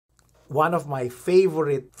one of my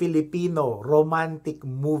favorite Filipino romantic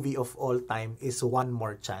movie of all time is One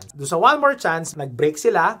More Chance. Doon sa One More Chance, nag-break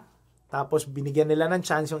sila, tapos binigyan nila ng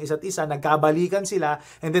chance yung isa't isa, nagkabalikan sila,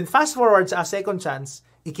 and then fast forward sa second chance,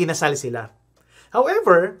 ikinasal sila.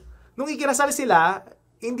 However, nung ikinasal sila,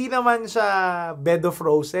 hindi naman siya bed of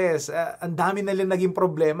roses. Ang dami na lang naging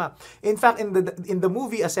problema. In fact, in the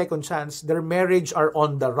movie A Second Chance, their marriage are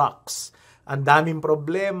on the rocks. Ang daming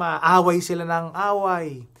problema, away sila ng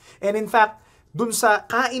away. And in fact, dun sa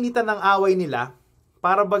kainitan ng away nila,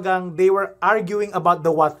 para bagang they were arguing about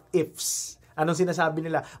the what ifs. Anong sinasabi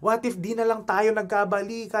nila? What if di na lang tayo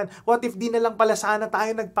nagkabalikan? What if di na lang pala sana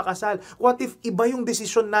tayo nagpakasal? What if iba yung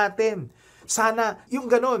desisyon natin? Sana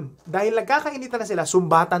yung ganon. Dahil nagkakainitan na sila,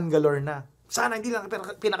 sumbatan galore na. Sana hindi lang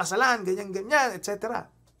pinakasalan, ganyan-ganyan, etc.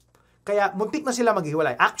 Kaya muntik na sila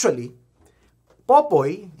maghiwalay. Actually,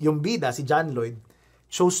 Popoy, yung bida, si John Lloyd,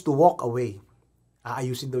 chose to walk away.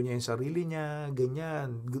 Aayusin daw niya yung sarili niya,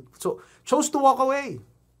 ganyan. So, chose to walk away.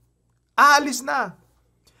 Aalis na.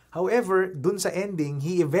 However, dun sa ending,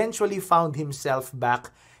 he eventually found himself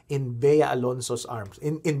back in Bea Alonso's arms,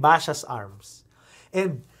 in Basha's arms.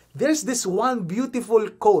 And there's this one beautiful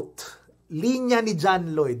quote, linya ni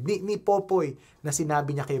John Lloyd, ni Popoy, na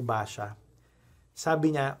sinabi niya kay Basha.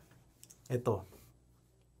 Sabi niya, ito,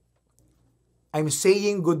 I'm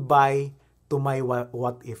saying goodbye to my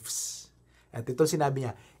what ifs. At ito sinabi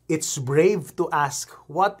niya, it's brave to ask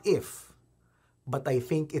what if, but I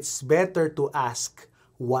think it's better to ask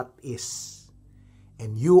what is.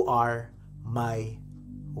 And you are my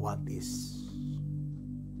what is.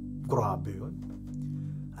 Grabe yun.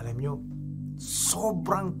 Alam nyo,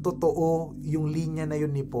 sobrang totoo yung linya na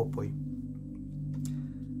yun ni Popoy.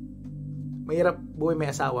 Mahirap buhay may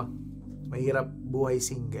asawa. Mahirap buhay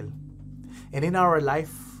single. And in our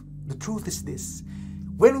life, the truth is this.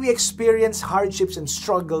 When we experience hardships and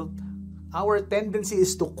struggle, our tendency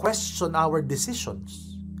is to question our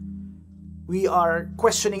decisions. We are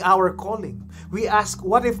questioning our calling. We ask,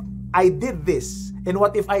 what if I did this? And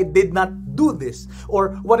what if I did not do this?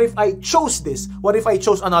 Or what if I chose this? What if I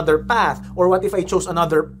chose another path? Or what if I chose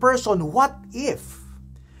another person? What if?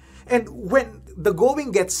 And when the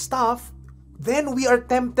going gets tough, then we are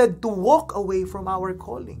tempted to walk away from our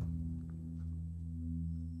calling.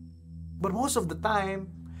 But most of the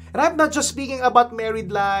time, and I'm not just speaking about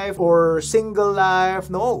married life or single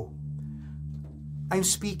life, no. I'm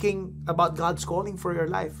speaking about God's calling for your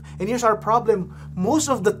life. And here's our problem. Most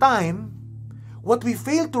of the time, what we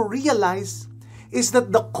fail to realize is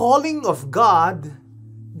that the calling of God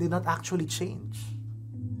did not actually change.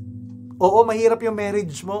 Oo, mahirap yung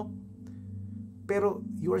marriage mo, pero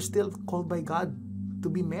you are still called by God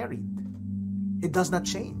to be married. It does not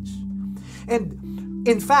change. And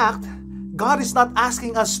in fact, God is not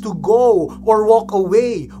asking us to go or walk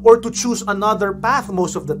away or to choose another path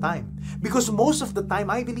most of the time. Because most of the time,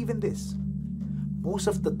 I believe in this. Most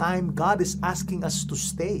of the time, God is asking us to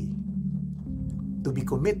stay, to be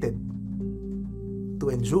committed, to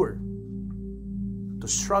endure, to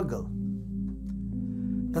struggle.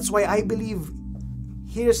 That's why I believe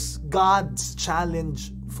here's God's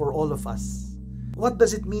challenge for all of us. What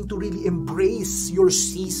does it mean to really embrace your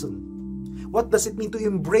season? What does it mean to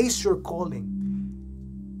embrace your calling?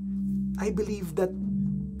 I believe that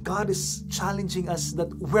God is challenging us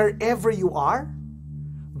that wherever you are,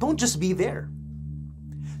 don't just be there.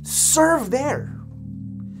 Serve there.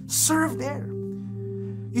 Serve there.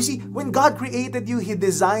 You see, when God created you, He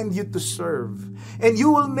designed you to serve. And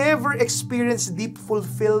you will never experience deep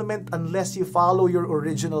fulfillment unless you follow your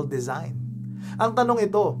original design. Ang tanong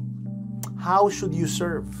ito, how should you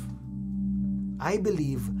serve? I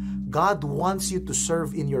believe God wants you to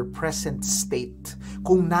serve in your present state.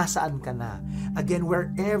 Kung nasaan ka na. Again,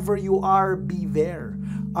 wherever you are, be there.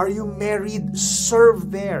 Are you married?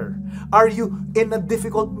 Serve there. Are you in a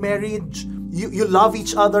difficult marriage? You love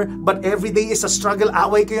each other, but every day is a struggle.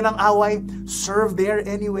 Away kayo ng away. Serve there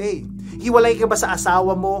anyway. Hiwalay ka ba sa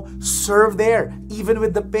asawa mo? Serve there, even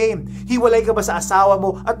with the pain. Hiwalay ka ba sa asawa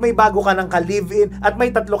mo at may bago ka ng ka-live-in at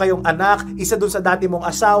may 3 kayong anak, isa dun sa dati mong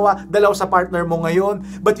asawa, 2 sa partner mo ngayon,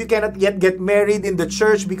 but you cannot yet get married in the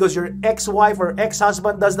church because your ex-wife or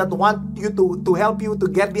ex-husband does not want you to help you to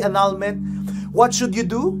get the annulment. What should you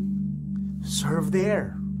do? Serve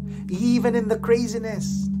there, even in the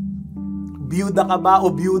craziness. Biyuda ka ba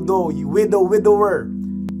o biyudo, widow, widower,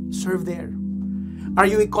 serve there. Are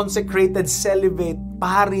you a consecrated celibate?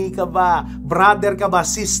 Pari ka ba? Brother ka ba?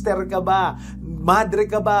 Sister ka ba? Madre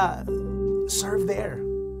ka ba? Serve there.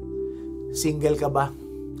 Single ka ba?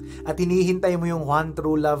 At hinihintay mo yung one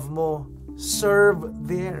true love mo? serve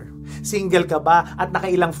there. Single ka ba at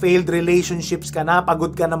nakailang failed relationships ka na,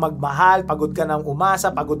 pagod ka na magmahal, pagod ka na umasa,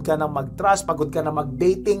 pagod ka na mag-trust, pagod ka na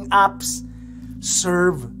mag-dating apps,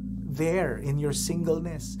 serve there in your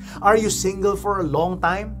singleness. Are you single for a long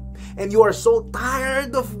time and you are so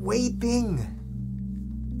tired of waiting?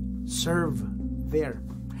 Serve there.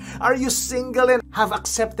 Are you single and have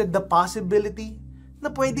accepted the possibility na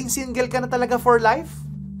pwedeng single ka na talaga for life?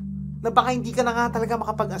 Na baka hindi ka na nga talaga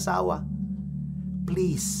makapag-asawa?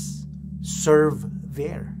 Please, serve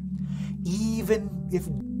there. Even if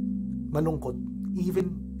malungkot,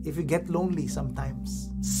 even if you get lonely sometimes,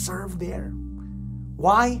 serve there.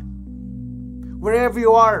 Why? Wherever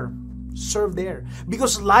you are, serve there.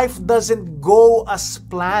 Because life doesn't go as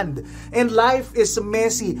planned. And life is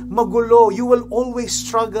messy, magulo. You will always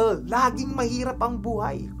struggle. Laging mahirap ang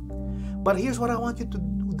buhay. But here's what I want you to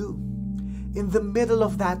do. In the middle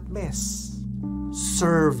of that mess,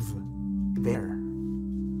 serve there.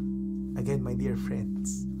 Again, my dear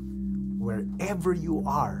friends, wherever you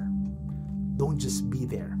are, don't just be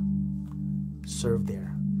there. Serve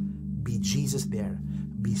there. Be Jesus there.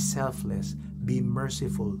 Be selfless. Be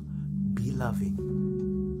merciful. Be loving.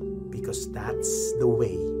 Because that's the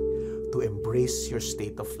way to embrace your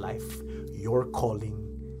state of life, your calling,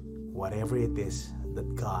 whatever it is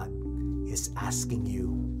that God is asking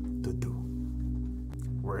you to do.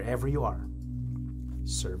 Wherever you are,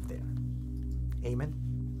 serve there. Amen.